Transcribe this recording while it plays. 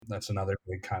that's another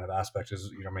big kind of aspect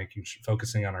is,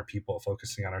 focusing on our people,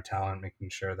 focusing on our talent, making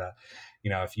sure that,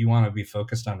 if you want to be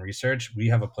focused on research, we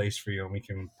have a place for you, and we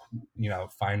can,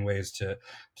 find ways to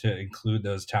include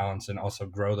those talents and also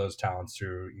grow those talents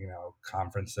through,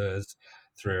 conferences,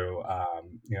 through,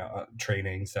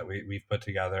 trainings that we've put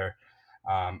together.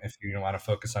 If you want to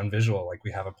focus on visual, like,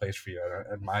 we have a place for you.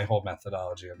 And my whole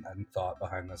methodology and thought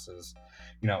behind this is,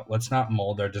 let's not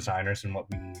mold our designers in what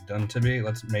we need them to be.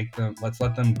 Let's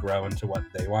let them grow into what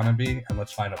they want to be, and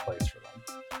let's find a place for them.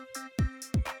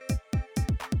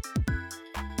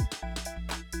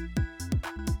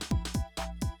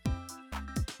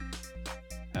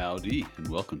 Howdy, and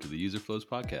welcome to the User Flows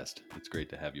podcast. It's great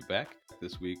to have you back.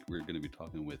 This week, we're going to be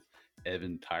talking with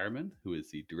Evan Tyerman, who is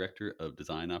the Director of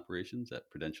Design Operations at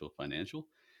Prudential Financial.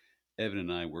 Evan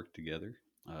and I worked together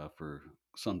for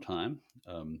some time.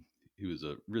 He was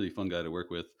a really fun guy to work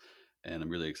with, and I'm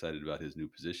really excited about his new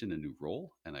position and new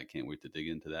role, and I can't wait to dig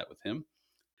into that with him.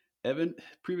 Evan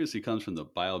previously comes from the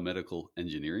biomedical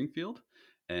engineering field,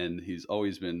 and he's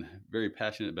always been very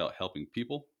passionate about helping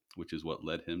people, which is what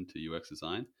led him to UX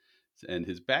design. And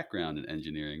his background in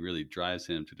engineering really drives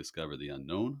him to discover the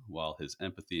unknown, while his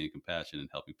empathy and compassion in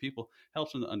helping people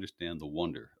helps him to understand the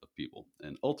wonder of people.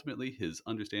 And ultimately, his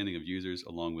understanding of users,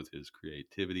 along with his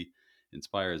creativity,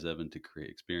 inspires Evan to create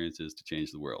experiences to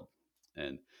change the world.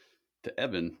 And to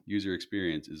Evan, user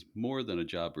experience is more than a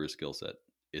job or a skill set.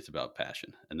 It's about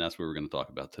passion. And that's what we're going to talk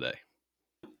about today.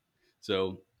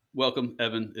 So welcome,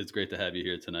 Evan. It's great to have you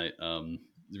here tonight.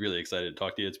 Really excited to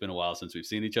talk to you. It's been a while since we've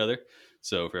seen each other.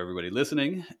 So for everybody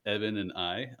listening, Evan and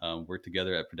I work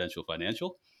together at Prudential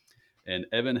Financial. And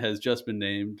Evan has just been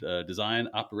named Design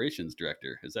Operations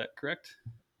Director. Is that correct?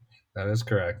 That is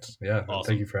correct. Yeah. Awesome.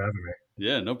 Thank you for having me.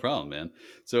 Yeah, no problem, man.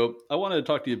 So I wanted to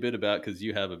talk to you a bit about, because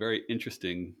you have a very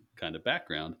interesting kind of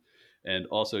background. And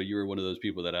also you were one of those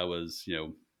people that I was,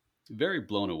 very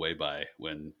blown away by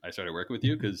when I started working with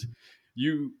you, because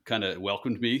you kind of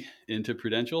welcomed me into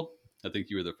Prudential. I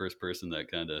think you were the first person that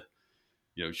kind of,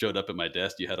 showed up at my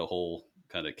desk. You had a whole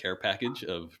kind of care package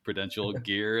of Prudential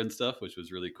gear and stuff, which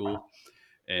was really cool.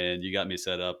 And you got me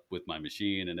set up with my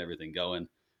machine and everything going,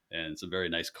 and some very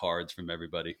nice cards from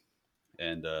everybody.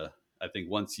 And I think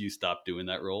once you stopped doing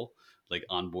that role, like,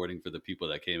 onboarding for the people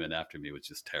that came in after me was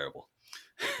just terrible.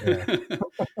 Yeah.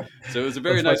 So it was a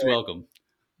very nice welcome.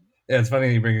 Yeah, it's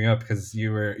funny you bringing up, because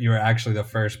you were actually the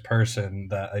first person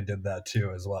that I did that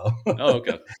to as well. Oh,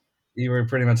 okay. You were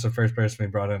pretty much the first person we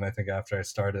brought in, I think, after I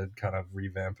started kind of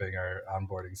revamping our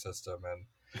onboarding system,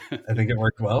 and I think it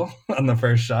worked well on the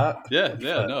first shot. Yeah,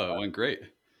 no, it went great.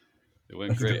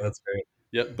 That's great.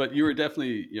 Yeah, but you were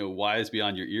definitely, wise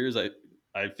beyond your ears.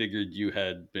 I figured you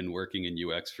had been working in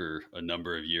UX for a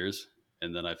number of years,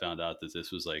 and then I found out that this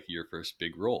was like your first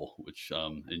big role, which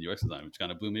in UX design, which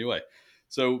kind of blew me away.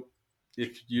 So,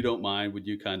 if you don't mind, would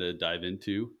you kind of dive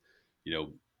into,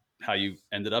 how you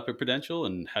ended up at Prudential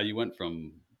and how you went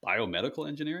from biomedical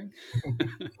engineering to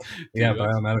Yeah, UX?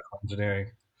 biomedical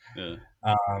engineering. Yeah.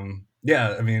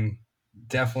 Yeah, I mean,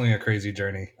 definitely a crazy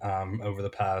journey over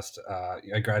the past.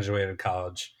 I graduated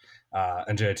college,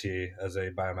 NJIT, as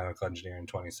a biomedical engineer in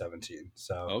 2017.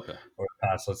 So Okay. over the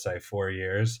past, let's say, 4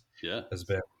 years, Yeah. has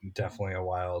been definitely a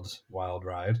wild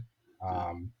ride.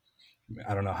 Yeah.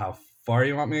 I don't know how far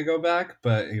you want me to go back,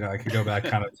 but I could go back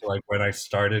kind of to like when I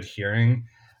started hearing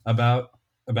about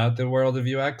the world of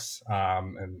UX,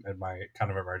 and my kind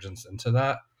of emergence into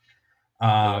that.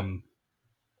 Okay.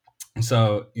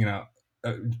 So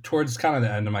towards kind of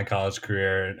the end of my college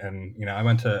career, and I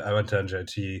went to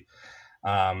NJT,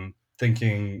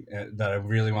 thinking that I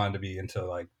really wanted to be into,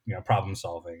 like, problem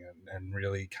solving, and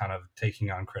really kind of taking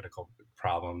on critical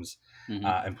problems, Mm-hmm.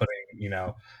 and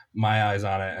putting my eyes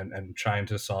on it, and trying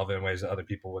to solve it in ways that other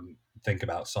people wouldn't think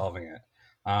about solving it.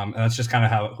 And that's just kind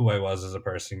of who I was as a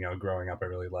person. Growing up, I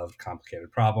really loved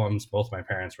complicated problems. Both my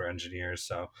parents were engineers,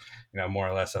 so more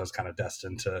or less I was kind of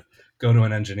destined to go to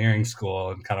an engineering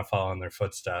school and kind of follow in their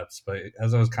footsteps. But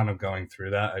as I was kind of going through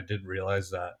that, I did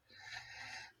realize that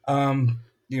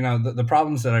the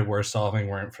problems that I were solving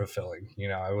weren't fulfilling.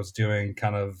 I was doing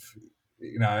kind of,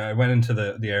 I went into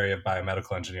the area of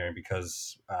biomedical engineering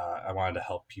because I wanted to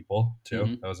help people too.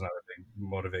 Mm-hmm. That was another big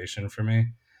motivation for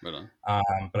me. Right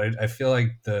on. But I feel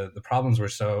like the problems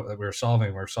that we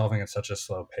were solving at such a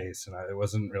slow pace, and it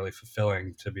wasn't really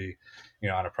fulfilling to be,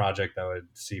 on a project that would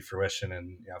see fruition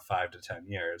in 5 to 10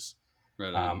 years.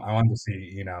 Right on. I wanted to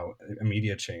see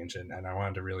immediate change, and I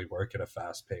wanted to really work at a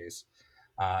fast pace.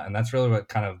 And that's really what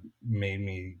kind of made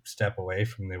me step away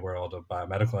from the world of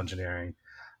biomedical engineering,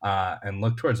 and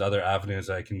look towards other avenues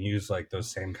that I can use like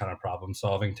those same kind of problem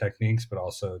solving techniques, but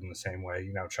also in the same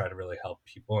way, try to really help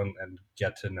people and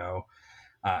get to know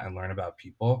and learn about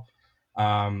people.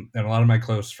 And a lot of my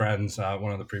close friends,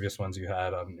 one of the previous ones you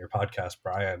had on your podcast,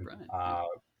 Brian, Right.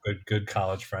 Yeah. good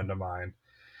college friend of mine,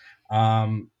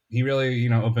 he really,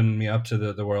 opened me up to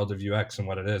the world of UX and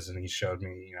what it is. And he showed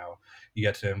me, you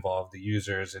get to involve the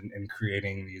users in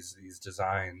creating these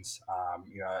designs.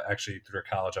 Actually through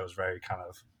college, I was very kind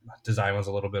of, design was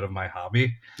a little bit of my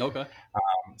hobby. Okay.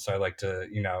 So I like to,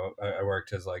 I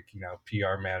worked as like,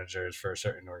 PR managers for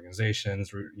certain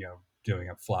organizations, doing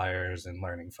up flyers and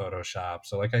learning Photoshop.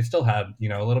 So like I still had,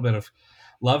 a little bit of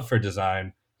love for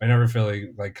design. I never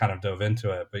really like kind of dove into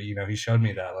it, but he showed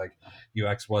me that like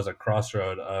UX was a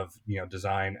crossroad of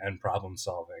design and problem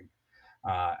solving,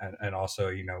 and also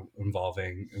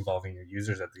involving your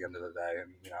users at the end of the day.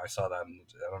 And I saw that, and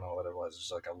I don't know what it was,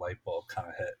 just like a light bulb kind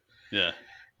of hit. Yeah.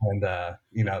 And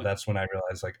that's when I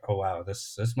realized like, oh wow,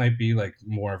 this might be like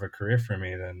more of a career for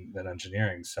me than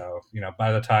engineering. So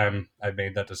by the time I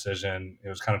made that decision, it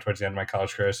was kind of towards the end of my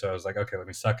college career. So I was like, okay, let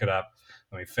me suck it up,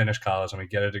 let me finish college, let me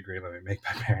get a degree, let me make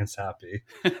my parents happy.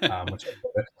 Which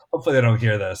hopefully they don't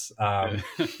hear this. But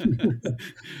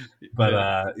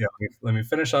Yeah. let me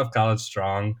finish off college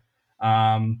strong.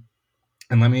 And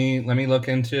let me look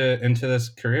into this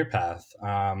career path.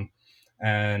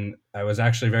 And I was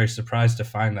actually very surprised to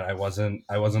find that I wasn't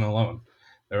alone.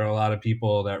 There were a lot of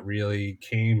people that really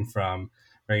came from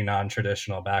very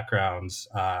non-traditional backgrounds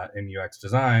in UX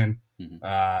design,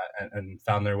 Mhm. and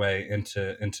found their way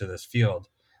into this field.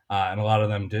 And a lot of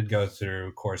them did go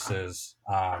through courses.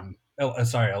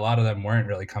 Sorry, a lot of them weren't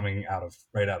really coming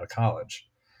right out of college.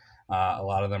 A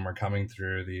lot of them were coming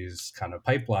through these kind of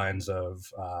pipelines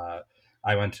of,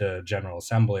 I went to General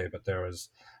Assembly, but there was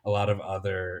a lot of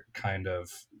other kind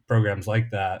of programs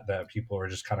like that people were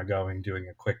just kind of doing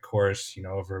a quick course,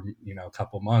 over, a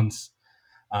couple months,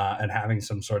 and having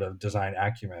some sort of design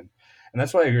acumen. And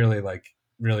that's why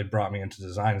really brought me into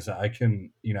design, is that I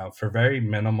can, for very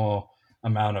minimal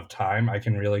amount of time, I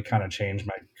can really kind of change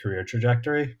my career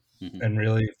trajectory Mhm. and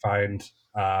really find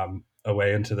a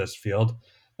way into this field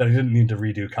that I didn't need to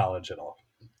redo college at all.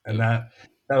 And Okay.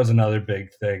 that was another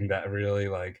big thing that really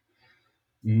like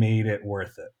made it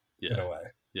worth it in Yeah. a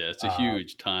way. Yeah. It's a Um,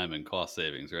 huge time and cost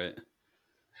savings, right?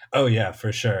 oh yeah,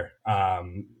 for sure.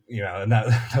 And that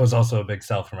that was also a big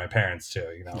sell for my parents too.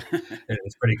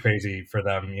 It's pretty crazy for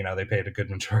them. They paid a good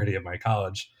majority of my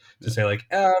college to Yeah. say like,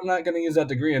 I'm not going to use that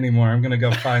degree anymore. I'm going to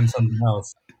go find something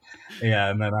else. Yeah,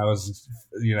 and then I was,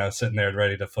 sitting there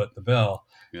ready to foot the bill.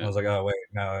 And I Yeah. was like, oh wait,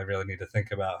 no, I really need to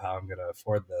think about how I'm going to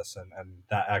afford this, and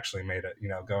that actually made it.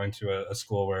 Going to a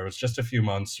school where it was just a few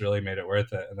months really made it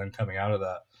worth it, and then coming out of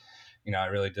that, I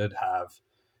really did have,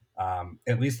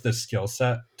 at least the skill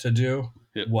set to do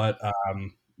Yep.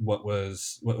 what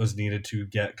was needed to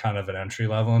get kind of an entry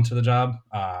level into the job.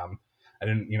 I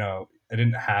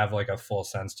didn't have like a full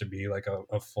sense to be like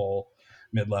a full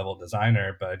mid-level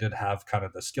designer, but I did have kind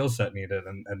of the skill set needed,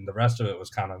 and the rest of it was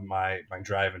kind of my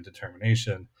drive and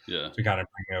determination Yeah. to kind of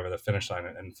bring you over the finish line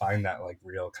and find that like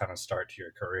real kind of start to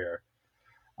your career.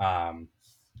 Um,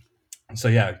 so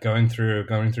yeah, going through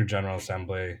General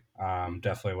Assembly,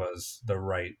 definitely was the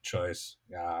right choice.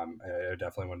 I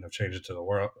definitely wouldn't have changed it to the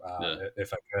world, Yeah.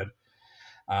 if I could.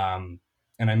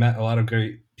 And I met a lot of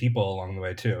great people along the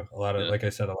way too. Yeah. Like I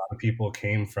said, a lot of people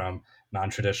came from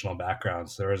non-traditional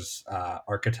backgrounds. There was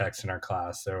architects in our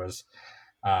class. There was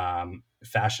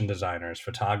fashion designers,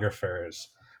 photographers,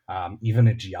 even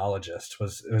a geologist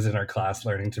was in our class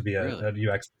learning to be Really?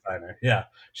 a UX designer. Yeah,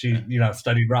 she Okay.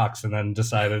 studied rocks and then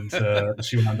decided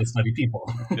she wanted to study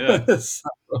people. Yeah. So,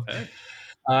 Hey.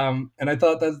 and I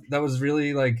thought that was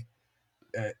really like,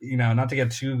 not to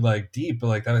get too like deep, but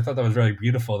like that, I thought that was really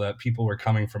beautiful that people were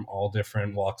coming from all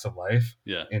different walks of life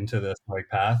Yeah. into this like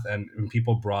path, and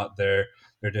people brought their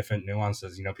different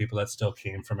nuances. People that still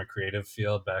came from a creative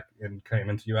field back and came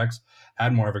into UX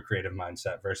had more of a creative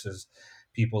mindset versus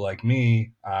people like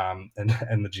me,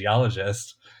 and the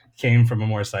geologist came from a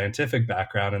more scientific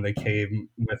background, and they came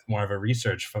with more of a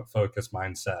research focused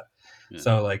mindset. Yeah.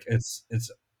 So like it's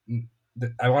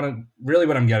I want to really,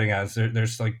 what I'm getting at is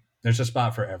there's a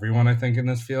spot for everyone, I think, in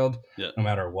this field, Yeah. no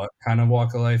matter what kind of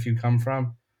walk of life you come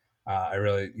from. I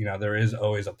really, there is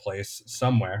always a place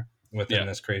somewhere within Yeah.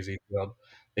 this crazy field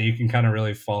that you can kind of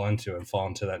really fall into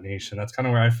that niche. And that's kind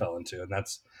of where I fell into. And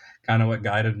that's kind of what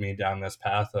guided me down this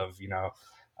path of,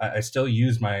 I still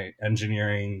use my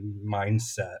engineering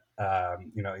mindset,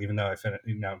 even though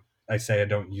I say I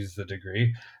don't use the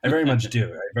degree. I very much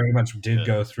do. I very much did Yeah.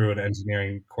 go through an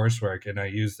engineering coursework, and I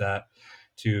use that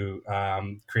to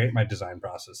create my design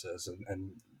processes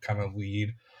and kind of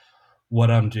lead what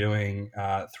I'm doing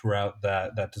throughout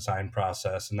that design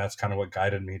process, and that's kind of what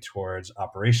guided me towards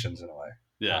operations in a way.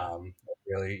 Yeah.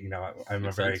 Really, I'm a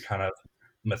Makes very sense. kind of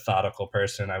methodical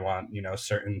person. I want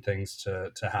certain things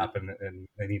to Yeah. happen, and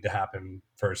they need to happen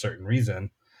for a certain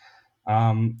reason.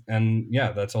 And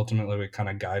yeah, that's ultimately what kind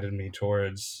of guided me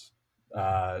towards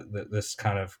this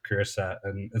kind of career set.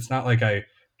 And it's not like I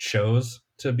chose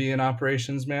to be an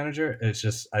operations manager. It's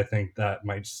just I think that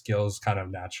my skills kind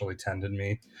of naturally tended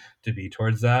me to be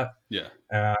towards that. Yeah.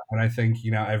 And I think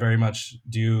I very much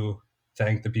do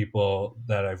thank the people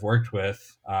that I've worked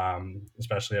with,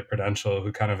 especially at Prudential,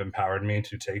 who kind of empowered me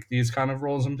to take these kind of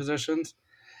roles and positions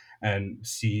and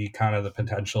see kind of the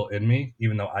potential in me,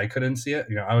 even though I couldn't see it.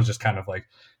 I was just kind of like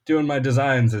doing my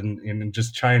designs and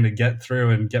just trying to get through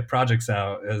and get projects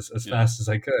out as Yeah. fast as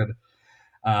I could.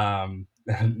 Yeah.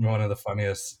 And one of the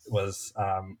funniest was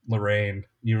Lorraine.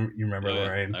 You remember Oh yeah.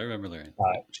 Lorraine? I remember Lorraine.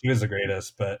 She was the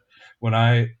greatest. But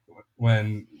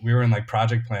when we were in like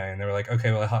project planning, they were like,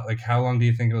 okay, well, how long do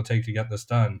you think it'll take to get this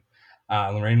done?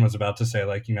 Lorraine was about to say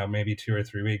like, maybe 2 or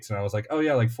 3 weeks. And I was like, oh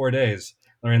yeah, like 4 days.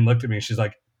 Lorraine looked at me. She's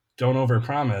like, don't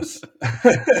overpromise.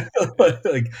 Yeah.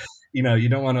 Like, you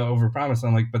don't want to overpromise. And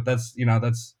I'm like, but that's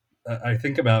I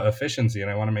think about efficiency,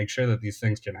 and I want to make sure that these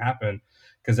things can happen,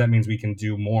 because that means we can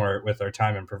do more with our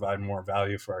time and provide more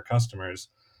value for our customers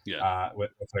Yeah. with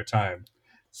their time.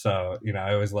 So,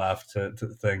 I always laugh to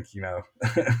think,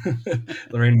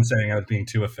 Lorraine was saying I was being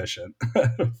too efficient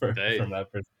Hey, from that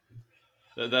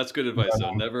perspective. that's good advice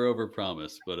though. Never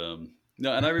overpromise. But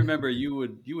no, and I remember you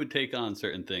would take on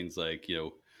certain things like,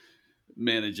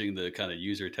 managing the kind of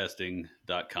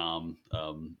usertesting.com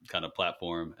kind of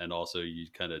platform, and also you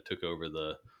kind of took over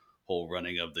the whole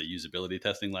running of the usability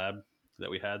testing lab that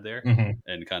we had there, Hmm.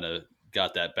 and kind of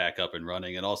got that back up and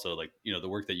running. And also, like, the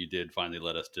work that you did finally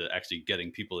led us to actually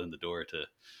getting people in the door to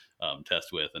test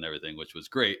with and everything, which was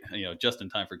great, just in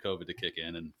time for COVID to kick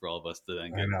in and for all of us to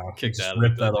then I get know. kicked Just out of the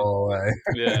rip that building. all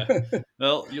Yeah. away.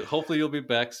 Well, hopefully you'll be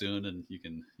back soon and you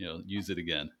can use it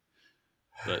again.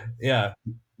 But Yeah.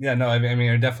 Yeah, no, I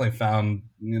mean, I definitely found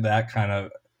that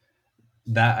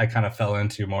I kind of fell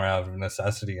into more out of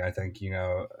necessity. I think,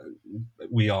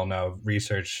 we all know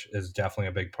research is definitely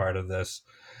a big part of this,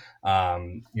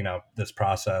 this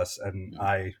process. And mhm,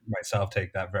 I myself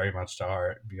take that very much to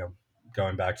heart,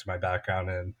 going back to my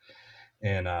background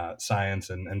in science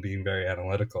and being very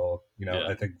analytical. yeah.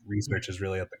 I think research is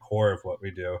really at the core of what we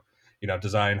do.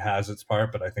 Design has its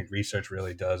part, but I think research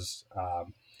really does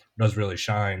really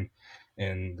shine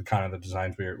in the kind of the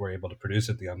designs we're able to produce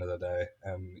at the end of the day.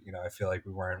 And I feel like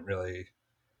we weren't really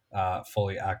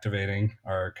fully activating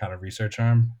our kind of research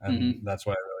arm, and Hmm. that's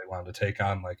what I really wanted to take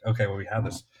on. Like, okay, well, we have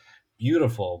this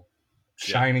beautiful,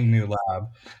 Yeah. shining new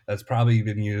lab that's probably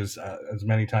been used as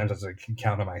many times as I can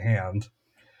count on my hand.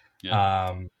 Yeah.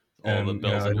 Um, All the and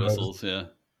bells and whistles. Yeah.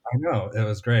 I know it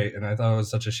was great, and I thought it was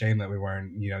such a shame that we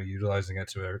weren't, utilizing it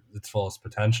to its fullest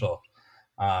potential.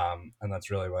 And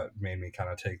that's really what made me kind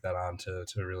of take that on to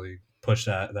really push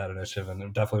that initiative. And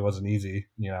it definitely wasn't easy,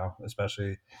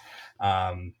 especially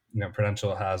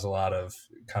Prudential has a lot of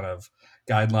kind of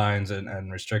guidelines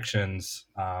and restrictions,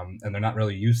 and they're not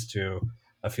really used to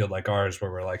a field like ours where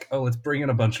we're like, oh, let's bring in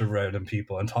a bunch of random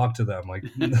people and talk to them. Like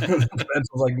Prudential's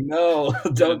like, no, Yeah.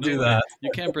 don't No do way. that. You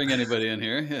can't bring anybody in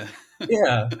here. Yeah.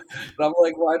 Yeah, but I'm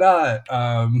like, why not?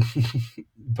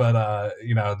 But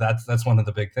that's one of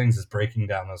the big things, is breaking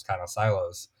down those kind of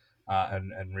silos,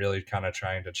 and really kind of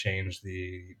trying to change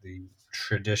the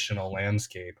traditional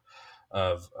landscape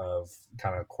of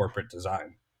kind of corporate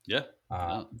design. Yeah.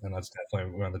 No. And that's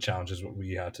definitely one of the challenges what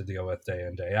we have to deal with day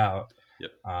in, day out.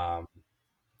 Yep. Um,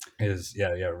 is yeah,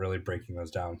 really breaking those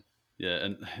down. Yeah.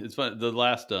 And it's fun. The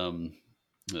last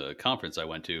conference I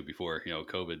went to before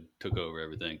COVID took over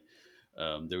everything,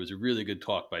 there was a really good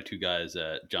talk by two guys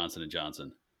at Johnson and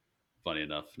Johnson. Funny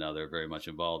enough, now they're very much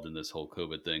involved in this whole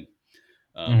COVID thing.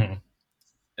 Um, Hmm.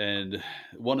 and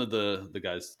one of the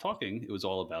guys talking, it was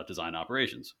all about design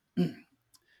operations.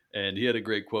 And he had a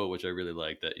great quote, which I really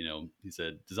liked, that, he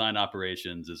said, design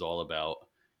operations is all about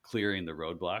clearing the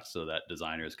roadblocks so that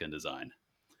designers can design.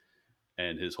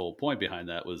 And his whole point behind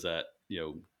that was that,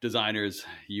 designers,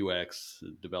 UX,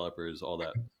 developers, all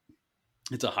that,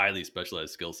 it's a highly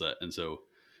specialized skill set. And so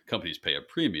companies pay a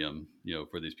premium,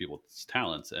 for these people's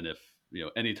talents. And if,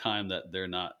 any time that they're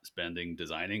not spending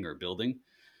designing or building,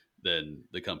 then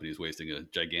the company is wasting a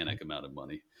gigantic amount of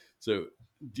money. So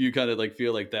do you kind of like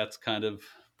feel like that's kind of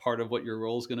part of what your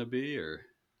role is going to be, or?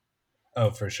 Oh,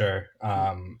 for sure.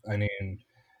 Yeah. I mean,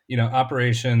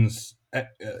 Operations,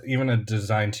 even a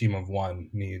design team of one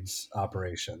needs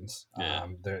operations. Yeah.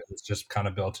 It's just kind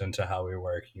of built into how we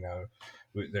work.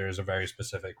 There's a very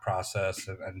specific process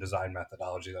and design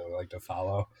methodology that we like to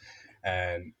follow.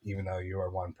 And even though you are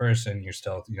one person, you're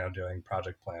still, doing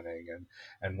project planning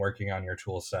and working on your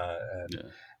tool set Yeah.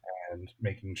 and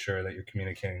making sure that you're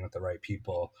communicating with the right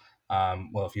people.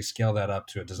 Well, if you scale that up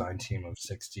to a design team of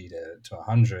 60 to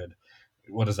 100,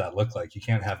 what does that look like? You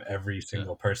can't have every Yeah.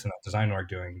 single person at design org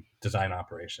doing design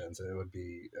operations. It would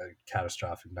be a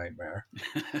catastrophic nightmare.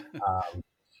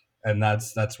 And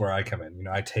that's where I come in.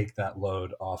 I take that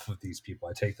load off of these people.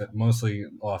 I take that mostly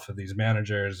off of these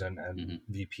managers and Hmm.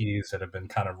 VPs that have been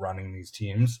kind of running these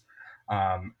teams.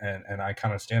 And I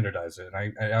kind of standardize it.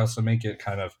 And I also make it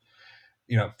kind of,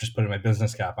 just putting my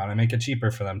business cap on, I make it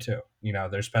cheaper for them too.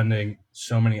 They're spending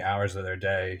so many hours of their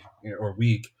day or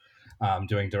week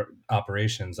doing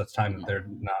operations. That's time that Hmm. they're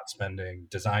not spending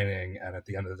designing and at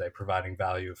the end of the day providing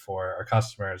value for our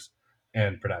customers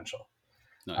and Prudential.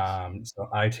 Nice. So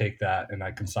I take that and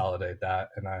I consolidate that,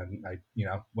 and I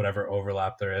whatever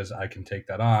overlap there is, I can take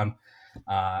that on.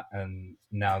 And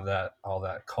now that all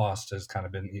that cost has kind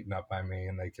of been eaten up by me,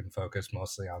 and they can focus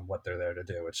mostly on what they're there to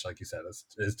do, which, like you said,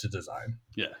 is to design.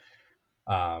 Yeah.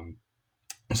 Um,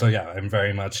 so yeah, I'm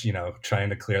very much trying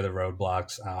to clear the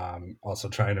roadblocks. Also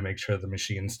trying to make sure the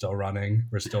machine's still running,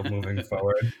 we're still moving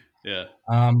forward. Yeah.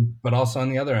 But also on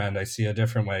the other end, I see a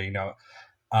different way.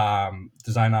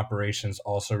 Design operations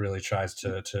also really tries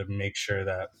to make sure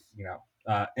that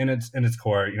in its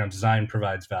core, design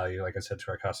provides value, like I said,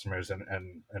 to our customers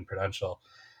and Prudential.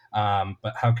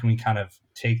 But how can we kind of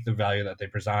take the value that they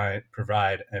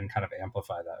provide and kind of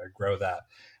amplify that or grow that,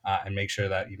 and make sure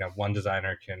that one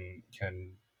designer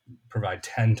can provide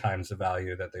 10 times the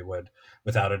value that they would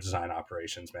without a design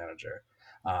operations manager.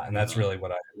 And Right that's on. really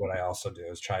what I also do,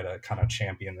 is try to kind of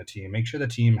champion the team, make sure the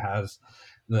team has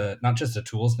the not just the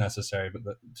tools necessary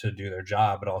to do their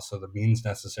job, but also the means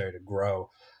necessary to grow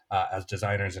as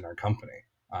designers in our company.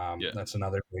 Yeah. That's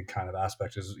another big kind of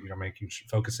aspect, is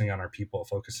focusing on our people,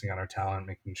 focusing on our talent,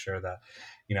 making sure that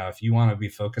if you want to be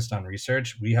focused on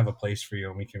research, we have a place for you,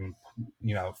 and we can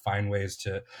find ways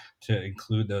to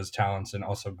include those talents and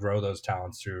also grow those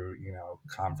talents through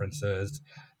conferences,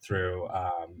 through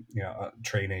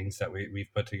trainings that we've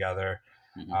put together.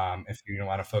 Hmm. If you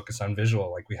want to focus on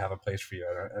visual, like, we have a place for you.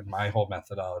 And my whole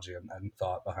methodology and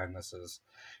thought behind this is,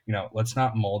 let's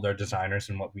not mold our designers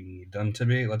in what we need them to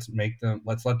be. Let's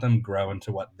let them grow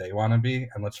into what they want to be,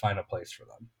 and let's find a place for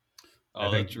them. I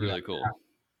Oh, think, that's really cool.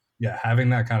 yeah, having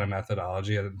that kind of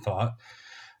methodology and thought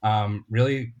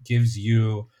really gives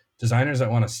you designers that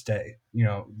want to stay.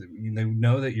 They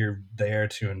know that you're there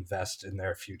to invest in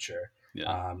their future.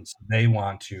 Yeah. So they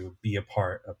want to be a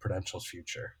part of Prudential's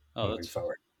future Oh, moving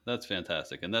forward. that's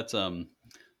fantastic, and that's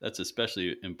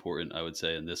especially important, I would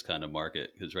say, in this kind of market,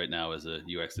 because right now, as a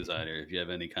UX designer, if you have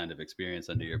any kind of experience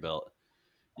under your belt,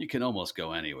 you can almost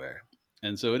go anywhere.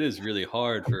 And so it is really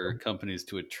hard for companies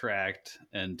to attract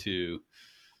and to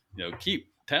keep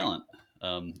talent.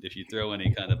 If you throw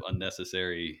any kind of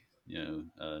unnecessary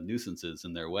nuisances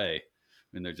in their way,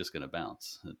 I mean, they're just going to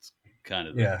bounce. It's kind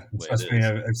of the Yeah, way it trust me, is.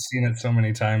 I've seen it so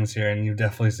many times here, and you've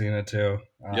definitely seen it too.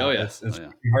 Oh yeah, It's oh yeah,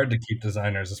 pretty hard to keep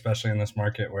designers, especially in this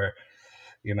market where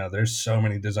there's so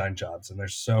many design jobs and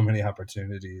there's so many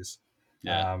opportunities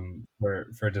yeah,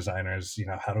 for designers.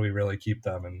 How do we really keep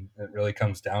them? And it really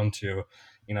comes down to,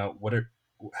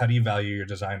 how do you value your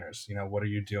designers? What are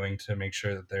you doing to make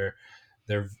sure that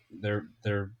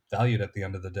they're valued at the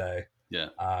end of the day? yeah.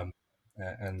 Um,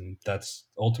 and that's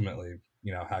ultimately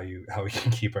how we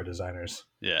can keep our designers.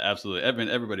 Yeah, absolutely.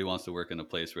 Everybody wants to work in a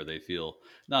place where they feel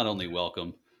not only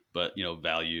welcome, but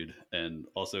valued, and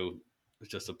also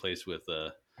just a place with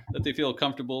that they feel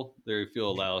comfortable. They feel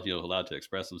allowed to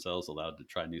express themselves, allowed to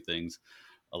try new things,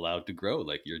 allowed to grow,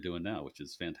 like you're doing now, which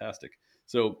is fantastic.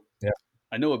 So Yeah.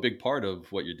 I know a big part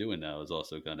of what you're doing now is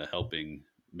also kind of helping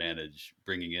manage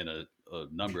bringing in a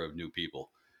number of new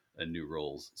people and new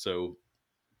roles. So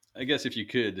I guess if you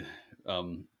could,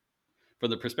 um, from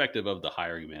the perspective of the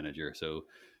hiring manager, so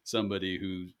somebody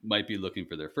who might be looking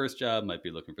for their first job, might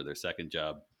be looking for their second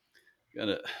job, kind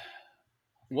of,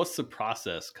 what's the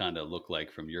process kind of look like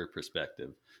from your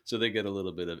perspective, so they get a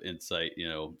little bit of insight,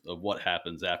 of what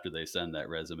happens after they send that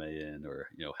resume in, or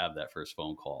have that first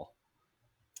phone call.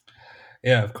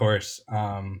 Yeah, of course.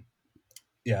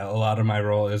 Yeah, a lot of my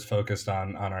role is focused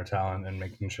on our talent and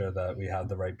making sure that we have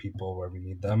the right people where we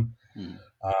need them. Hmm.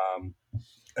 Um,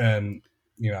 and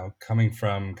coming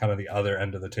from kind of the other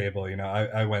end of the table,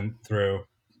 I went through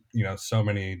so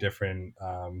many different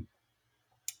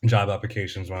job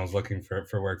applications when I was looking for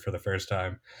work for the first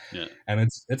time, Yeah. and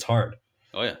it's hard.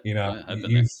 Oh yeah. You know, Oh, yeah. I've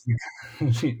been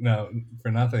there. you know,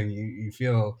 for nothing, you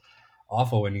feel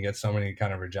awful when you get so many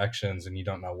kind of rejections and you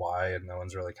don't know why, and no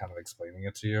one's really kind of explaining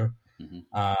it to you.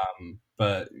 Hmm.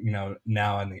 But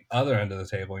now on the other end of the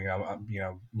table,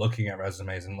 I'm, looking at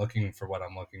resumes and looking for what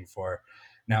I'm looking for.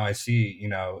 Now I see,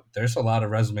 there's a lot of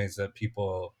resumes that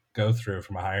people go through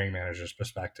from a hiring manager's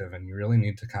perspective, and you really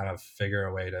need to kind of figure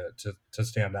a way to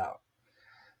stand out.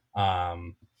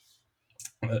 Um,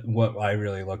 what I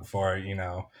really look for,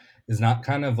 is not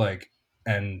kind of like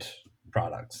end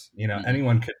products. Hmm.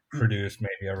 Anyone could produce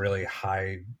maybe a really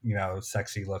high,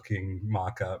 sexy looking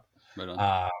mock up, Right on.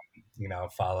 um,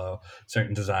 follow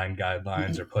certain design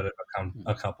guidelines or put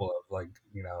a couple of like,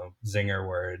 zinger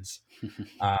words.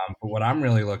 But what I'm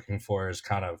really looking for is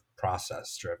kind of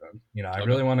process driven. I Okay.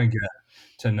 really want to get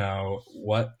to know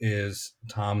what is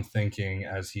Tom thinking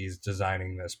as he's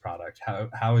designing this product.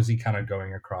 How is he kind of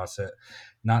going across it?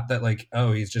 Not that like,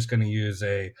 oh, he's just going to use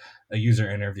a user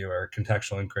interview or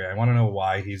contextual inquiry. I want to know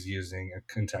why he's using a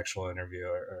contextual interview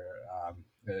or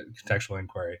contextual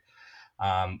inquiry.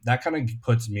 That kind of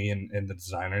puts me in the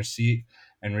designer's seat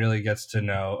and really gets to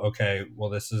know, okay, well,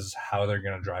 this is how they're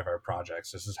going to drive our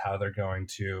projects. This is how they're going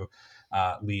to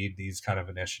lead these kind of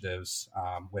initiatives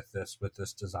with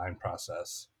this design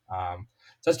process. So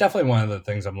that's definitely one of the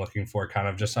things I'm looking for, kind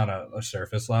of just on a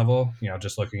surface level,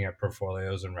 just looking at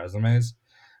portfolios and resumes.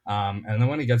 And then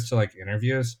when it gets to like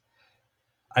interviews,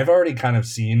 I've already kind of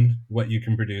seen what you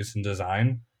can produce in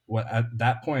design. What at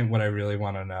that point, what I really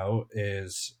want to know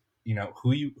is,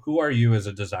 who are you as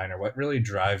a designer? What really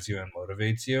drives you and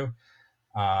motivates you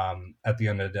at the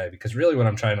end of the day? Because really, what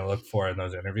I'm trying to look for in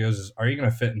those interviews is, are you going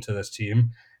to fit into this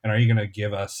team, and are you going to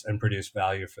give us and produce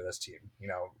value for this team?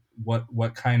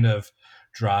 What kind of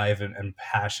drive and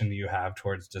passion do you have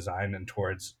towards design and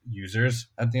towards users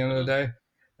at the end Right of the on. day?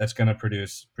 That's going to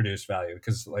produce value,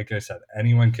 because like I said,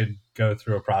 anyone could go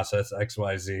through a process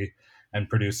XYZ and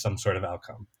produce some sort of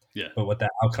outcome, Yeah. but what that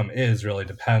outcome is really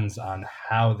depends on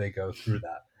how they go through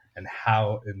that, and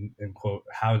how in quote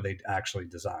how they actually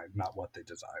design, not what they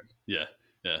design. Yeah.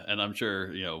 Yeah. And I'm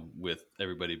sure, with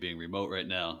everybody being remote right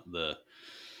now,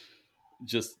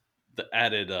 just the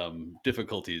added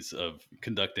difficulties of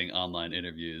conducting online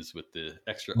interviews with the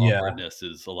extra Yeah, awkwardness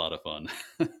is a lot of fun.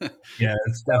 yeah,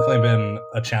 it's definitely been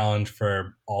a challenge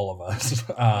for all of us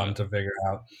Oh, yeah. to figure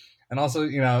out, and also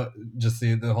just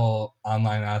the whole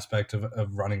online aspect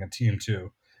of running a team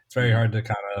too. It's very Hmm. hard to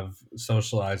kind of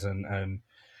socialize and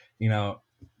you know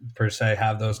per se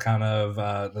have those kind of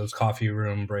those coffee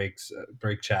room breaks,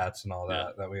 break chats and all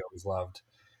Yeah. that we always loved.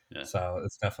 Yeah. So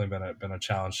it's definitely been a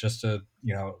challenge just to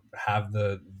have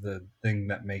the thing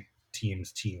that make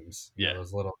teams. Yeah.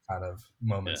 Those little kind of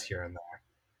Yeah. moments here and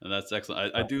And that's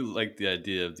excellent. I there. do like the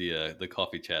idea of the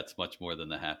coffee chats much more than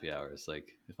the happy hours.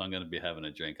 Like if I'm going to be having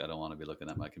a drink, I don't want to be looking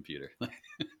at my computer.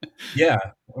 Yeah,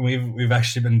 we've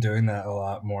actually been doing that a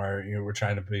lot more. We're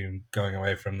trying to be going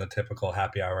away from the typical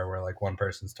happy hour where like one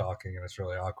person's talking and it's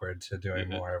really awkward, to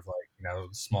doing Yeah. more of like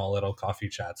small little coffee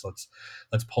chats.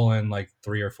 Let's pull in like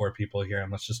 3 or 4 people here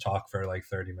and let's just talk for like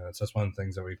 30 minutes. That's one of the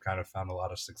things that we've kind of found a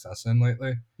lot of success in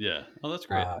lately. Yeah. Oh, that's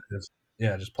great. Is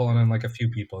yeah, just pulling in like a few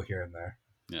people here and there.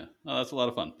 Yeah. Oh, that's a lot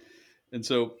of fun. And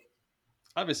so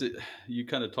obviously you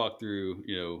kind of talked through,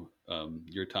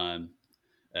 your time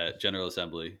at General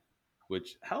Assembly,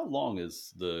 which how long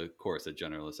is the course at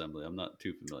General Assembly? I'm not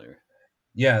too familiar.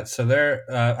 Yeah, so there,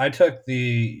 I took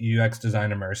the UX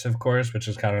design immersive course, which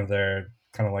is kind of their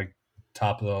kind of like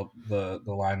top of the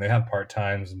line. They have part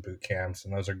times and boot camps,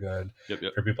 and those are good Yep.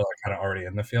 Yep. for people that are kind of already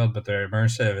in the field. But their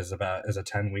immersive is a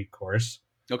 10-week course,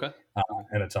 Okay. uh, Okay.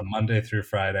 and it's a Monday through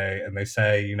Friday, and they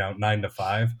say 9 to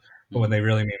 5, but what Hmm. they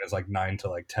really mean is like 9 to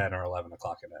like 10 or 11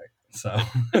 o'clock a day. So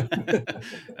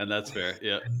And that's fair.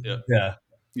 Yeah. Yeah. yeah,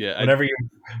 Yeah.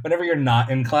 whenever you're not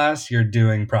in class, you're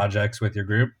doing projects with your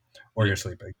group, or Yep. you're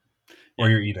sleeping, or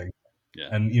Yeah. you're eating. Yeah.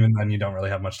 And even then you don't really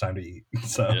have much time to eat.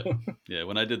 So Yeah. Yeah.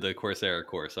 When I did the Coursera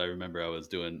course, I remember I was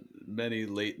doing many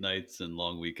late nights and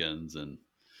long weekends, and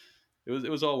it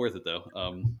was all worth it though.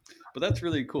 But that's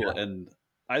really cool. yeah, And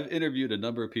I've interviewed a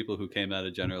number of people who came out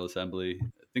of General Assembly.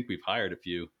 I think we've hired a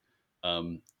few.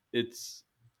 Um, it's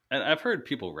and I've heard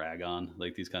people rag on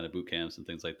like these kind of boot camps and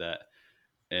things like that.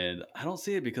 And I don't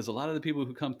see it because a lot of the people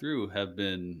who come through have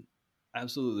been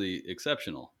absolutely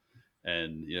exceptional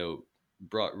and,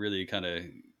 brought really kind of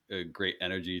a great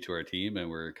energy to our team and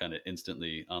we're kind of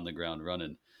instantly on the ground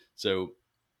running. So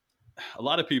a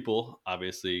lot of people,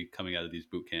 obviously, coming out of these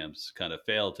boot camps kind of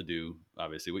fail to do,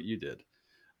 obviously, what you did.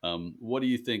 What do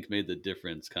you think made the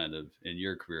difference kind of in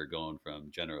your career going from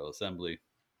General Assembly?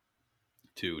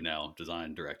 to now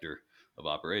design director of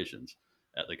operations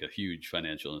at like a huge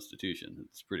financial institution.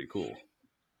 It's pretty cool.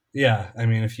 Yeah, I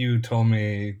mean, if you told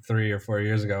me 3 or 4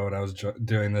 years ago when I was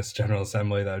doing this General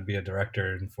Assembly that I'd be a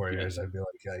director in 4 years, I'd be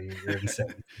like, yeah, you're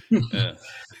insane. Yeah.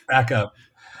 Back up.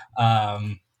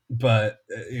 But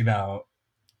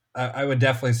I would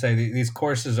definitely say these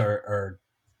courses are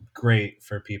great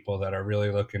for people that are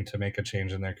really looking to make a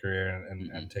change in their career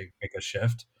and make a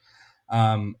shift.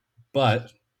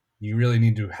 But you really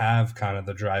need to have kind of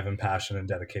the drive and passion and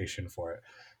dedication for it.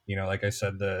 Like I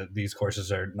said, these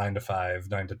courses are 9 to 5,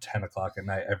 9 to 10 o'clock at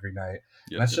night every night.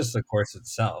 Yep. And that's just the course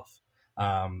itself.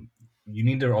 You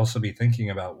need to also be thinking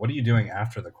about what are you doing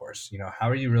after the course? How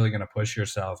are you really going to push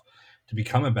yourself to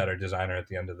become a better designer at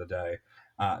the end of the day?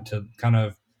 To kind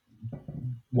of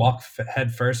walk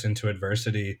head first into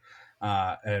adversity,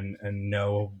 and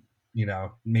know,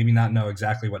 maybe not know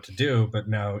exactly what to do, but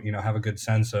have a good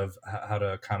sense of how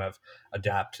to kind of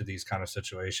adapt to these kind of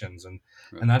situations. And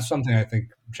that's something I think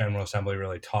General Assembly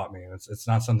really taught me. And it's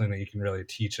not something that you can really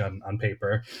teach on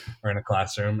paper or in a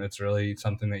classroom. It's really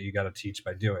something that you got to teach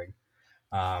by doing.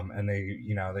 And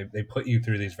they put you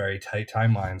through these very tight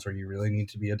timelines where you really need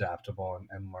to be adaptable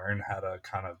and learn how to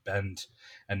kind of bend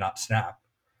and not snap.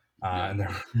 And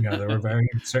there were very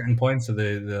certain points of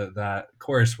that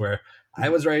course where I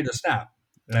was ready to snap,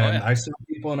 and I saw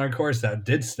people in our course that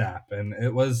did snap, and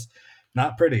it was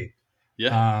not pretty.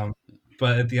 Yeah.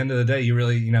 But at the end of the day, you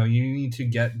really, you need to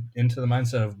get into the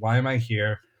mindset of why am I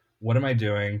here? What am I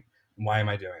doing? Why am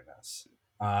I doing this?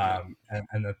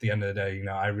 And at the end of the day,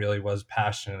 I really was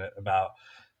passionate about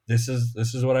this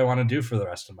is what I want to do for the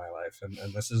rest of my life.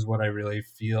 And this is what I really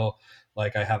feel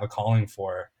like I have a calling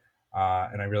for.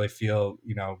 And I really feel,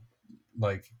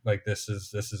 like this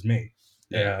is me.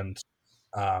 Yeah. And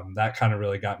that kind of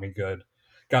really got me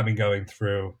going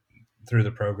through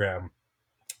the program.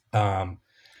 And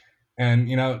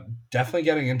definitely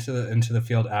getting into the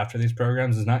field after these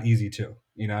programs is not easy too.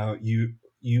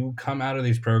 You come out of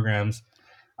these programs,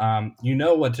 you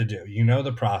know what to do,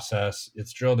 the process,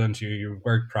 it's drilled into you. You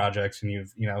work projects, and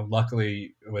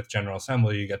luckily with General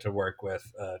Assembly you get to work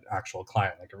with an actual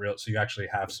client, like so you actually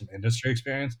have some industry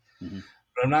experience.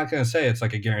 But I'm not going to say it's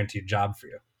like a guaranteed job for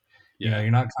you.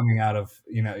 You're not coming out of,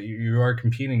 you are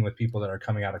competing with people that are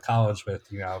coming out of college with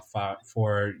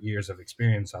 4 years of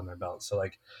experience on their belt. So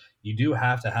like, you do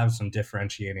have to have some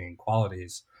differentiating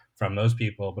qualities from those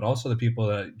people, but also the people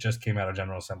that just came out of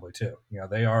General Assembly too.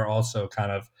 They are also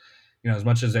kind of, as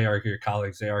much as they are your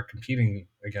colleagues, they are competing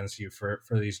against you for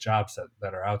these jobs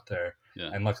that are out there.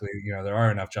 And luckily, there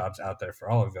are enough jobs out there for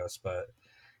all of us, but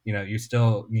you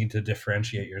still need to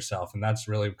differentiate yourself. And that's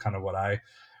really kind of what I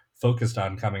focused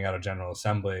on coming out of General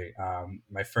Assembly.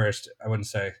 My first, I wouldn't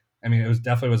say, I mean, it was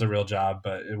definitely was a real job,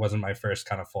 but it wasn't my first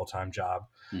kind of full-time job.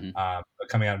 But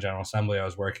coming out of General Assembly, I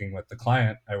was working with the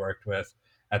client I worked with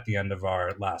at the end of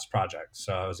our last project.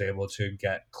 So I was able to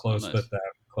get close with them,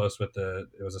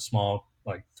 it was a small,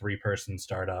 like 3-person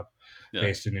startup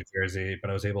based in New Jersey, but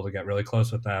I was able to get really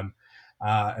close with them,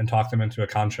 and talk them into a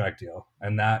contract deal.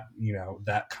 And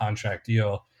that contract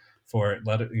deal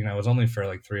it was only for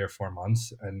like 3 or 4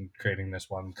 months, and creating this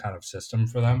one kind of system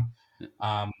for them.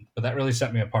 But that really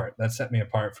set me apart. That set me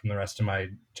apart from the rest of my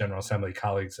General Assembly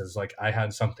colleagues, as like I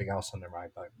had something else under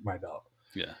my belt.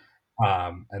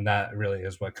 And that really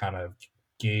is what kind of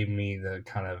gave me the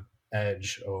kind of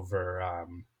edge over a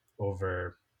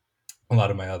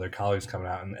lot of my other colleagues coming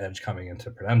out, and edge coming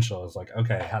into Prudential is like,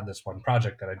 okay, I had this one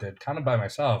project that I did kind of by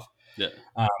myself, that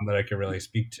I could really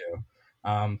speak to.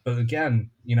 But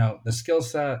again, the skill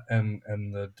set and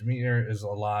the demeanor is a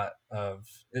lot of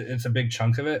it's a big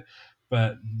chunk of it.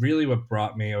 But really what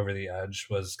brought me over the edge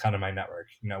was kind of my network,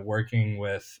 working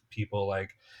with people like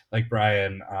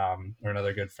Brian, or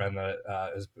another good friend that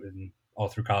has been all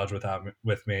through college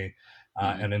with me,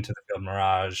 and into the field,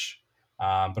 Mirage.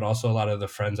 But also a lot of the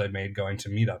friends I made going to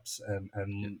meetups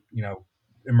and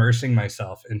immersing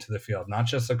myself into the field, not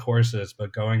just the courses,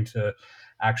 but going to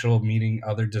actual meeting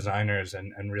other designers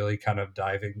and really kind of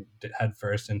diving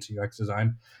headfirst into UX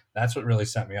design. That's what really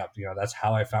set me up. That's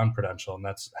how I found Prudential, and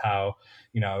that's how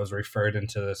I was referred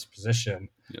into this position,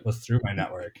 was through my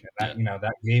network. And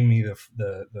that gave me the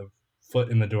foot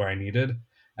in the door I needed.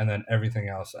 And then everything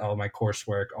else, all my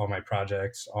coursework, all my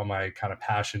projects, all my kind of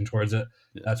passion towards it,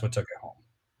 that's what took it home.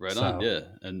 Right on. Yeah.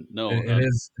 And no,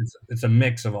 it's a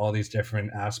mix of all these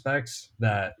different aspects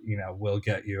that, will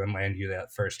get you and land you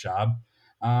that first job.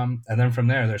 And then from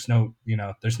there, there's no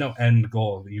end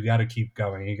goal. You got to keep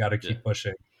going. You got to keep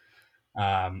pushing.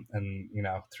 And,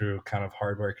 through kind of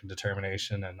hard work and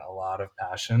determination and a lot of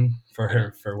passion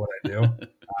for what I do,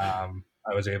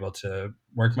 I was able to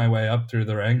work my way up through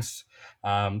the ranks.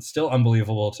 Still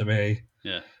unbelievable to me,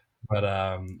 Yeah. but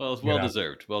Well, it's you well know,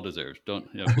 deserved. Well deserved. Don't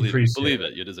appreciate believe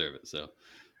it. it. You deserve it. So,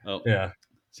 oh, Yeah.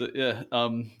 so yeah.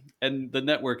 And the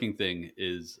networking thing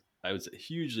is, I was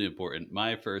hugely important.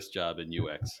 My first job in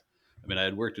UX. I mean, I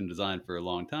had worked in design for a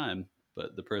long time,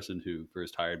 but the person who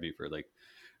first hired me for like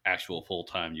actual full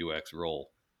time UX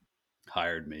role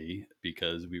hired me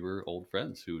because we were old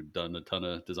friends who'd done a ton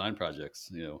of design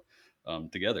projects,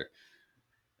 together.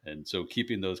 And so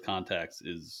keeping those contacts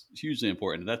is hugely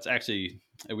important. That's actually,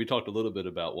 and we talked a little bit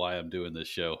about why I'm doing this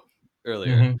show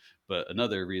earlier, Hmm. but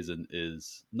another reason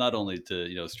is not only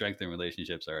to, strengthen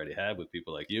relationships I already have with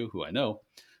people like you who I know,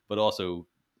 but also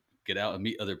get out and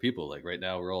meet other people. Like right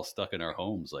now, we're all stuck in our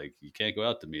homes. Like you can't go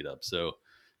out to meet up. So,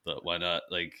 but why not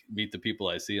like meet the people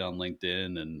I see on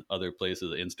LinkedIn and other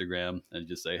places, Instagram, and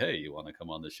just say, hey, you want to come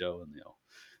on the show and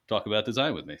talk about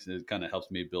design with me? So it kind of helps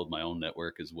me build my own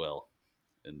network as well.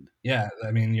 And Yeah, I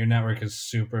mean, your network is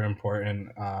super important.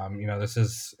 This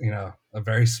is, a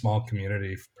very small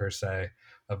community per se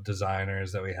of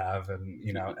designers that we have, and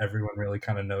everyone really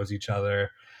kind of knows each other.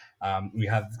 We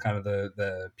have kind of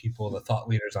the people, the thought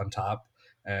leaders on top,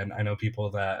 and I know people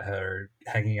that are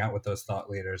hanging out with those thought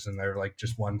leaders, and they're like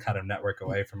just one kind of network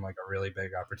away from like a really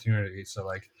big opportunity. So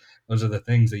like those are the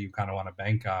things that you kind of want to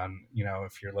bank on,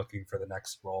 if you're looking for the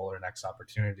next role or next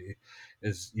opportunity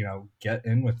is get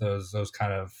in with those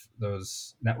kind of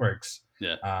those networks.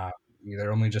 yeah, uh,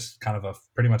 they're only just kind of a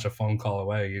pretty much a phone call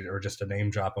away or just a name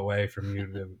drop away from you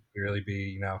to really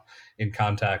be in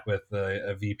contact with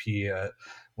a VP at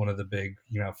one of the big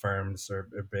firms or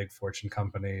big fortune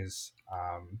companies.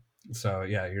 So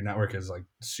yeah, your network is like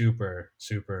super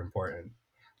super important.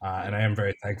 yeah, And I am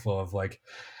very thankful of like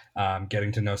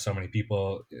getting to know so many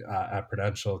people at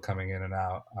Prudential, coming in and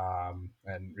out,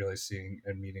 and really seeing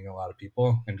and meeting a lot of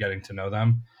people and getting to know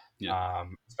them. yeah,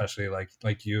 Especially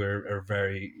like you are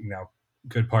very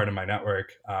good part of my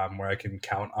network, where I can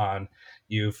count on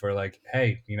you for like,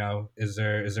 hey, is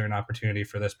there an opportunity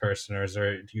for this person, or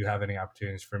do you have any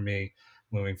opportunities for me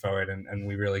moving forward? And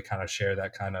we really kind of share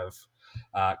that kind of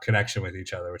connection with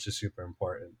each other, which is super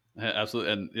important.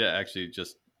 absolutely. And yeah, actually,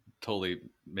 just totally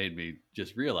made me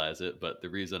just realize it. But the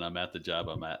reason I'm at the job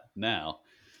I'm at now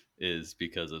is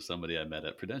because of somebody I met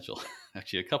at Prudential.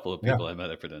 Actually, a couple of Yeah, people I met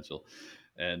at Prudential,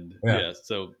 and yeah. yeah,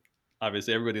 so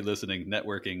obviously everybody listening,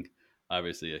 networking,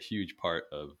 obviously a huge part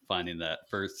of finding that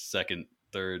first, second,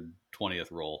 third,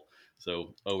 20th role.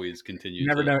 So always You continue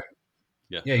never to, know.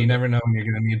 yeah, Yeah, go you go, never know when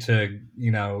you're going to need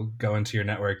to, go into your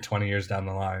network 20 years down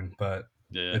the line, but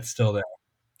yeah, yeah, it's still there.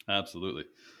 absolutely.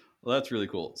 Well, that's really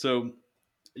cool. So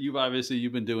you've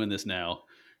been doing this now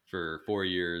for 4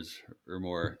 years or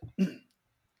more.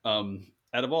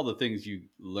 Out of all the things you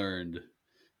learned,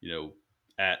 you know,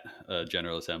 at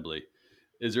General Assembly,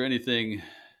 is there anything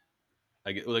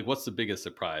I get, like, what's the biggest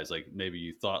surprise? Like maybe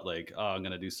you thought like, oh, I'm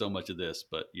going to do so much of this,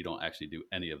 but you don't actually do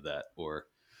any of that, or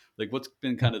like what's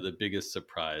been kind of the biggest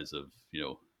surprise of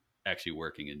actually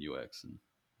working in UX? And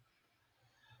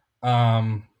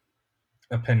Um,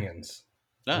 Opinions,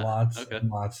 ah, lots okay, and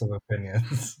lots of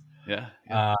opinions. yeah,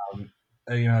 yeah, um,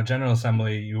 General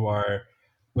Assembly, you are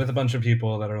with a bunch of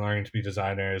people that are learning to be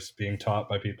designers, being taught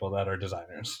by people that are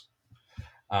designers.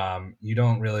 You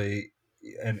don't really,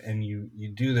 and you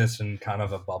do this in kind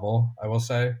of a bubble, I will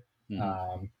say. hmm,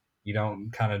 um, you don't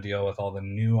kind of deal with all the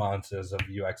nuances of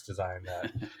UX design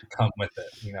that come with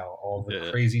it, all the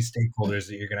yeah, crazy stakeholders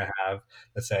that you're going to have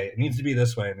that say it needs to be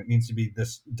this way and it needs to be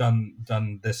this done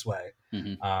this way.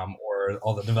 hmm, Or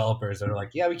all the developers that are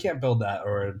like, yeah, we can't build that,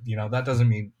 or that doesn't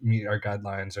meet our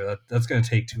guidelines, or that's going to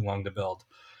take too long to build.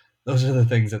 Those are the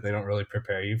things that they don't really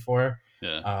prepare you for.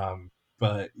 yeah,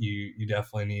 But you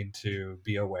definitely need to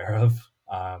be aware of,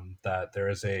 that there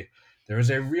is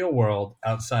a real world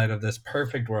outside of this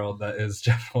perfect world that is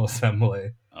General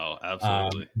Assembly. oh, um,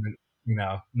 absolutely,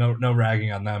 no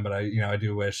ragging on them, but I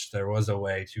do wish there was a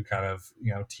way to kind of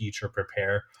teach or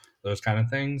prepare those kind of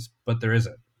things, but there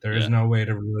isn't. There is yeah, no way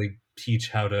to really teach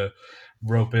how to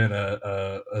rope in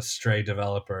a stray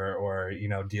developer, or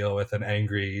deal with an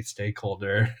angry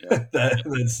stakeholder yeah,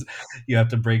 that's you have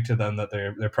to break to them that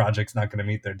their project's not going to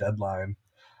meet their deadline.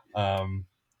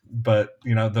 But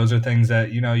those are things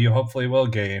that you hopefully will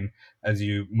gain as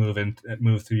you move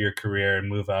through your career and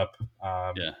move up.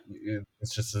 yeah,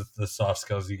 It's just the soft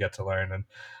skills you get to learn, and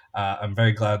I'm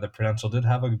very glad that Prudential did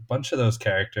have a bunch of those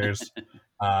characters,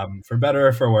 for better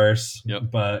or for worse. yep.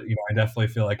 But I definitely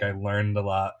feel like I learned a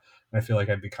lot, and I feel like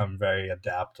I've become very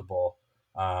adaptable,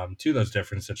 to those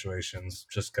different situations,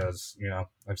 just because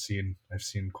I've seen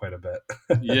quite a bit.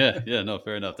 Yeah, yeah, no,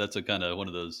 fair enough. That's a kind of one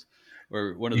of those.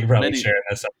 or one of You the probably many, share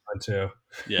this one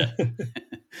yeah, too.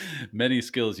 many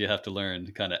skills you have to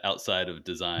learn kind of outside of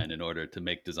design in order to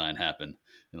make design happen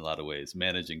in a lot of ways,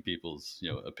 managing people's,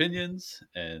 opinions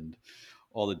and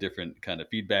all the different kind of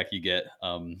feedback you get.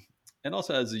 And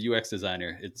also as a UX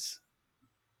designer,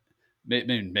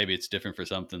 maybe it's different for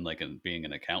something like being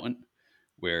an accountant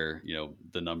where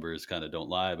the numbers kind of don't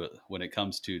lie, but when it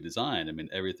comes to design, I mean,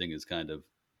 everything is kind of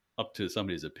up to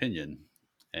somebody's opinion.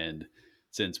 And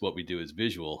since what we do is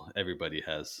visual, everybody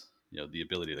has the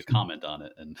ability to comment on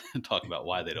it and talk about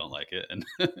why they don't like it and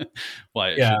why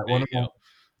it Yeah, should be.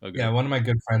 Oh, go yeah, ahead. one of my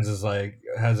good friends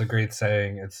has a great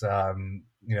saying. It's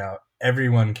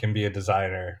everyone can be a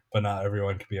designer, but not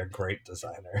everyone can be a great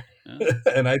designer. Yeah.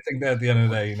 And I think that at the end of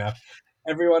the day,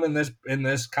 everyone in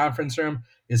this conference room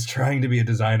is trying to be a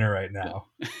designer right now.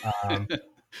 Um, Yeah.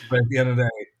 but at the end of the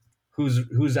day,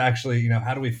 who's actually,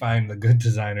 how do we find the good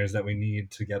designers that we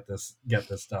need to get this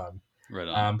done? Right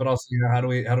on. But also, how do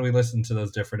we listen to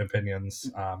those different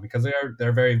opinions? Because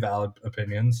they're very valid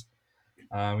opinions.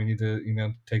 We need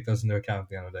to, take those into account at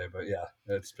the end of the day. But yeah,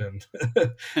 it's been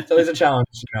it's always a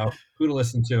challenge, who to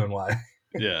listen to and why.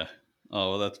 Yeah.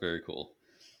 Oh, well, that's very cool.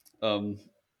 Um,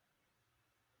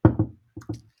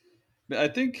 I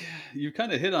think you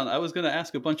kind of hit on. I was going to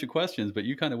ask a bunch of questions, but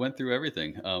you kind of went through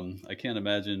everything. I can't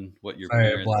imagine what your Sorry,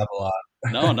 I blab parents. a lot.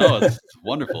 No, no, it's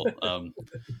wonderful.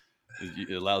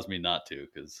 It allows me not to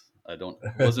because I don't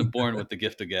wasn't born with the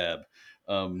gift of gab.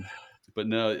 Um, but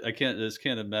no, I can't. Just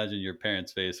can't imagine your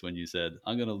parents' face when you said,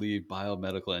 "I'm going to leave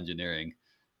biomedical engineering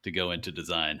to go into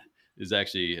design." Is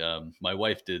actually my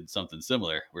wife did something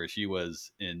similar where she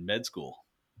was in med school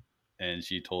and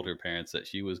she told her parents that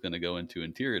she was going to go into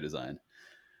interior design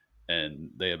and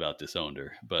they about disowned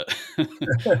her. But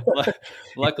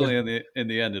luckily, in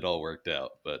the end, it all worked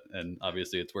out. But and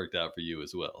obviously, it's worked out for you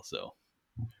as well. So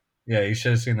Yeah, you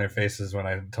should have seen their faces when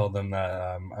I told them that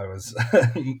I was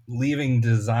leaving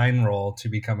design role to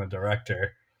become a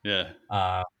director. yeah,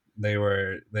 Uh, they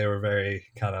were very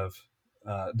kind of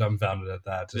dumbfounded at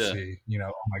that to yeah, see,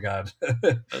 oh my God,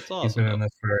 that's he's awesome been in though.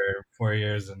 this for 4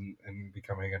 years and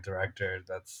becoming a director.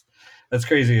 That's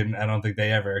crazy, and I don't think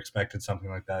they ever expected something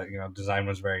like that. Design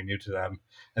was very new to them.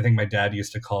 I think my dad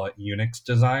used to call it Unix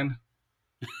design,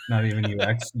 not even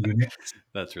UX, Unix.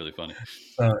 That's really funny.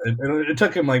 So it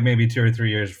took him like maybe 2 or 3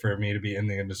 years for me to be in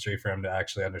the industry for him to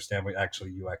actually understand what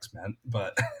actually UX meant.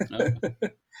 But Oh,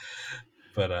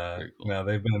 but very cool. no,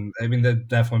 they've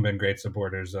definitely been great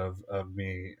supporters of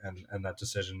me and that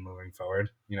decision moving forward.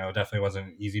 It definitely wasn't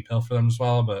an easy pill for them to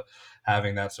swallow, but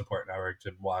having that support network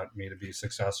to want me to be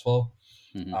successful,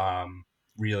 Hmm. um,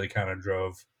 really kind of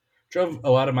drove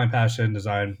a lot of my passion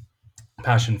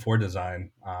for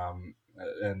design,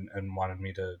 and wanted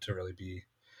me to really be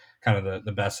kind of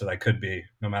the best that I could be,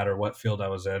 no matter what field I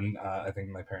was in. I think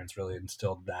my parents really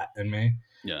instilled that in me,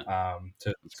 Yeah,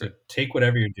 to that's to great. take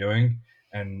whatever you're doing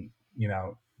and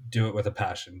do it with a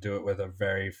passion, do it with a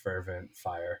very fervent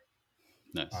fire.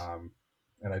 Nice. Um,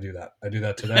 and I do that. I do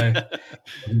that today.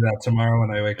 I'll do that tomorrow when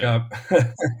I wake Yeah, up,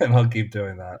 and I'll keep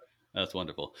doing that. that's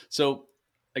wonderful. So,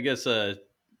 I guess to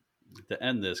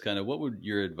end this, kind of, what would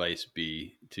your advice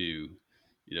be to,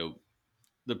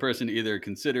 the person either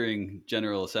considering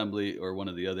General Assembly or one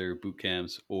of the other boot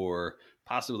camps, or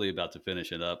possibly about to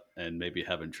finish it up and maybe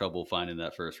having trouble finding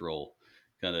that first role?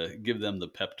 Kind of give them the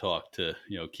pep talk to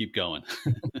keep going.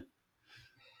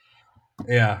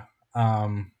 Yeah.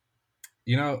 Um,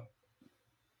 you know,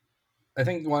 I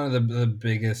think one of the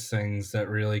biggest things that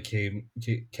really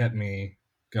kept me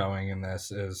going in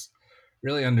this is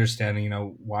really understanding,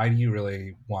 why do you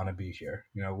really want to be here?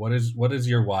 What is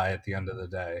your why at the end of the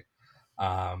day?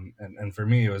 And for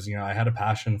me, it was, I had a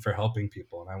passion for helping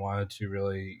people, and I wanted to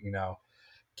really,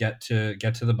 get to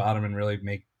the bottom and really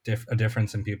make a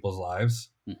difference in people's lives.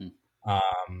 Hmm.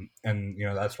 And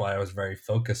that's why I was very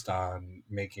focused on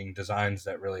making designs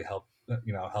that really helped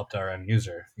our end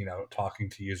user, talking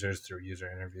to users through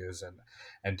user interviews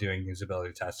and doing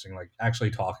usability testing, like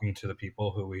actually talking to the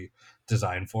people who we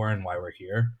design for and why we're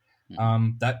here.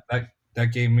 Hmm.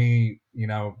 That gave me,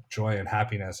 joy and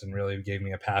happiness, and really gave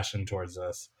me a passion towards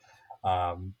this.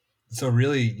 So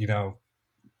really,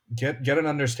 get an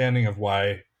understanding of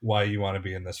why you want to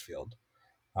be in this field.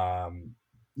 um,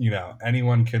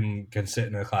 Anyone can sit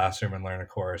in a classroom and learn a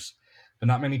course, but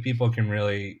not many people can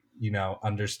really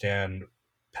understand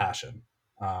passion.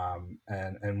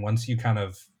 And once you kind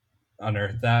of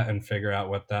unearth that and figure out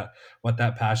what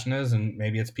that passion is, and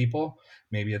maybe it's people,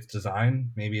 maybe it's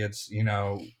design, maybe it's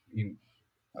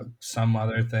some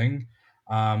other thing,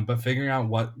 but figuring out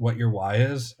what your why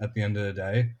is at the end of the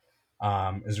day,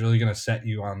 is really going to set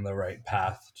you on the right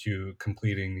path to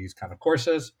completing these kind of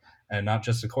courses, and not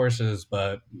just the courses,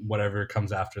 but whatever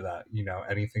comes after that,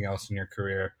 anything else in your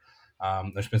career.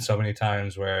 There's been so many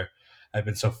times where I've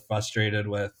been so frustrated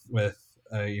with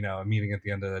a meeting at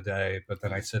the end of the day, but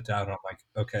then I sit down and I'm like,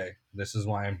 okay, this is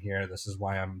why I'm here. This is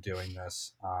why I'm doing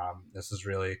this. This is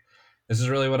really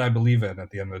what I believe in at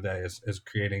the end of the day, is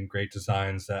creating great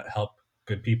designs that help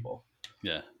good people.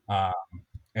 Yeah. Um,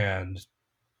 and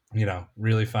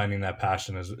really finding that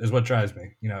passion is what drives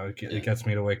me. It gets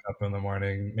me to wake up in the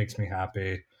morning, makes me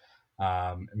happy.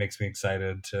 It makes me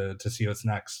excited to see what's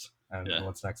next and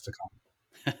what's next to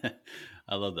come.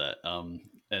 I love that.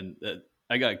 And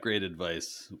I got great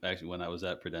advice actually when I was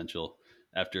at Prudential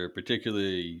after a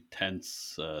particularly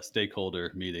tense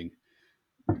stakeholder meeting.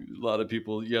 A lot of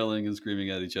people yelling and screaming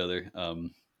at each other.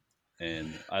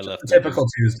 And I Just left a there. typical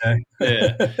Tuesday.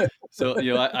 Yeah. So,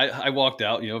 I walked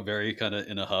out, very kind of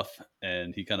in a huff,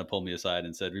 and he kind of pulled me aside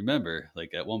and said, remember,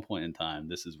 like at one point in time,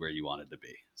 this is where you wanted to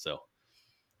be. So,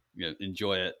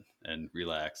 enjoy it and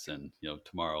relax, and,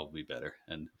 tomorrow will be better.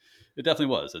 And it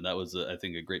definitely was. And that was, I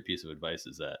think, a great piece of advice,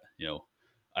 is that,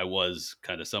 I was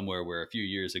kind of somewhere where a few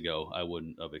years ago, I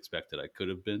wouldn't have expected I could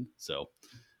have been. So,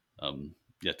 you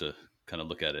have to kind of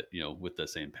look at it, with the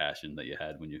same passion that you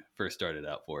had when you first started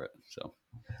out for it. So,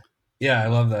 Yeah, I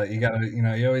love that. You gotta,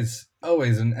 you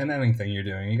always in anything you're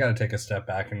doing, you gotta take a step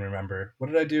back and remember, what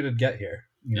did I do to get here?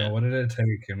 yeah, What did it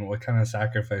take, and what kind of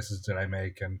sacrifices did I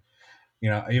make? And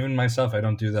even myself, I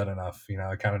don't do that enough.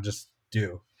 I kind of just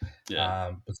do.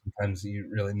 yeah, But sometimes you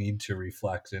really need to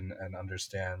reflect and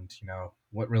understand,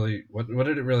 what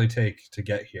did it really take to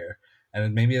get here?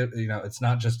 And maybe, it's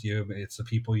not just you, but it's the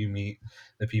people you meet,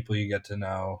 the people you get to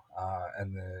know,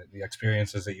 and the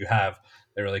experiences that you have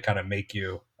that really kind of make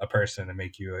you a person and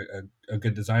make you a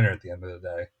good designer at the end of the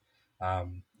day.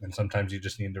 And sometimes you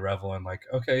just need to revel in, like,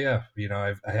 okay, yeah,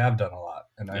 I have done a lot,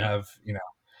 and I yeah, have,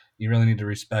 you really need to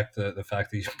respect the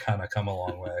fact that you've kind of come a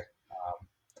long way.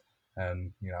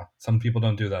 And some people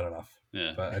don't do that enough,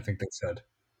 yeah. but I think they should.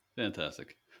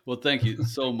 Fantastic. Well, thank you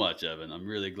so much, Evan. I'm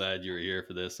really glad you were here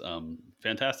for this.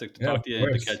 Fantastic to Yeah, of talk to you and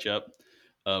to course. catch up.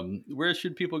 Where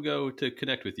should people go to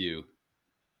connect with you?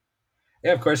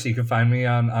 Yeah, of course. You can find me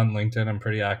on LinkedIn. I'm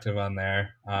pretty active on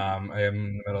there. Mhm. I am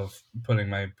in the middle of putting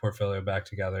my portfolio back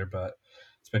together, but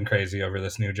it's been crazy over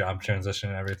this new job transition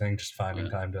and everything, just finding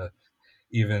Yeah, time to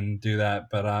even do that.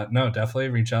 But no, definitely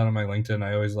reach out on my LinkedIn.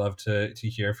 I always love to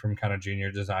hear from kind of junior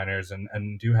designers,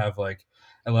 and do have, like,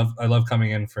 I love coming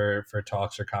in for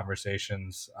talks or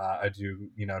conversations. I do,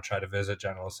 try to visit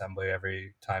General Assembly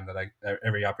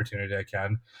every opportunity I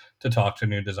can, to talk to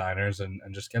new designers and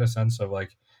just get a sense of,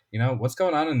 like, what's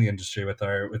going on in the industry with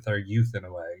our youth in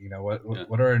a way. What yeah,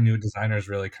 what are our new designers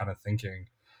really kind of thinking?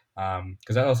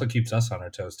 Because that also keeps us on our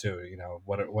toes too.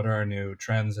 What are our new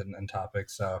trends and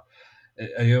topics? So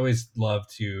I always love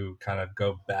to kind of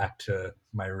go back to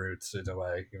my roots in a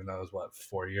way, even though it was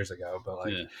 4 years ago, but,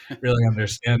 like, yeah, really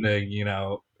understanding,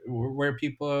 where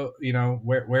people,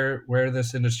 where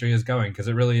this industry is going, because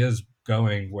it really is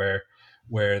going where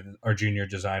our junior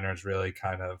designers really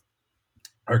kind of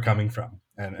are coming from,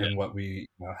 yeah, and what we,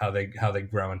 how they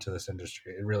grow into this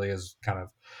industry. It really is kind of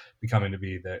becoming to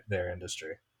be their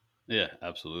industry. yeah.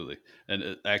 Absolutely.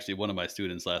 And actually, one of my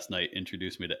students last night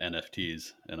introduced me to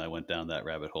NFTs, and I went down that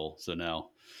rabbit hole. So now,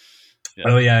 yeah,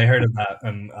 Oh yeah, I heard of that,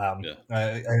 and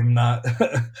yeah, I'm not.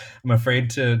 I'm afraid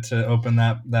to open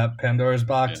that Pandora's yeah,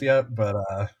 box yet, but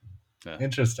yeah.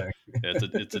 interesting. Yeah,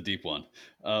 it's a deep one.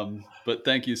 But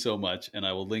thank you so much, and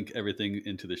I will link everything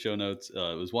into the show notes.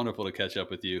 It was wonderful to catch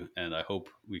up with you, and I hope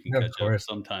we can Yeah, of catch up course.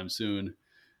 sometime soon,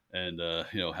 and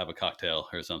have a cocktail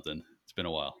or something. It's been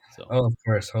a while, so Oh, of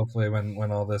course. Hopefully,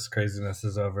 when all this craziness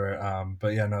is over.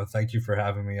 But yeah, no, thank you for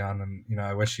having me on, and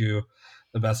I wish you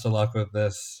the best of luck with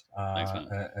this, thanks, man.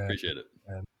 and Appreciate it.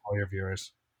 all your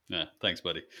viewers. Yeah, thanks,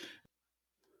 buddy.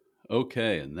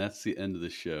 Okay, and that's the end of the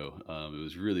show. It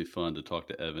was really fun to talk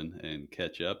to Evan and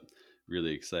catch up.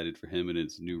 Really excited for him in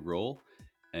his new role,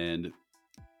 and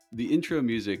the intro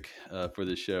music for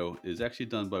this show is actually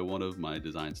done by one of my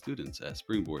design students at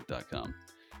springboard.com.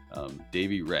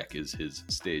 Davey Reck is his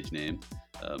stage name.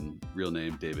 Real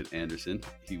name, David Anderson.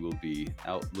 He will be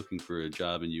out looking for a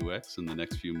job in UX in the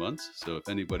next few months. So if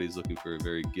anybody's looking for a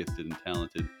very gifted and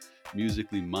talented,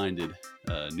 musically minded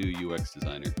new UX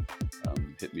designer,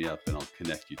 hit me up and I'll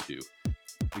connect you to.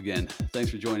 Again,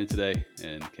 thanks for joining today,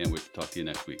 and can't wait to talk to you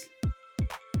next week.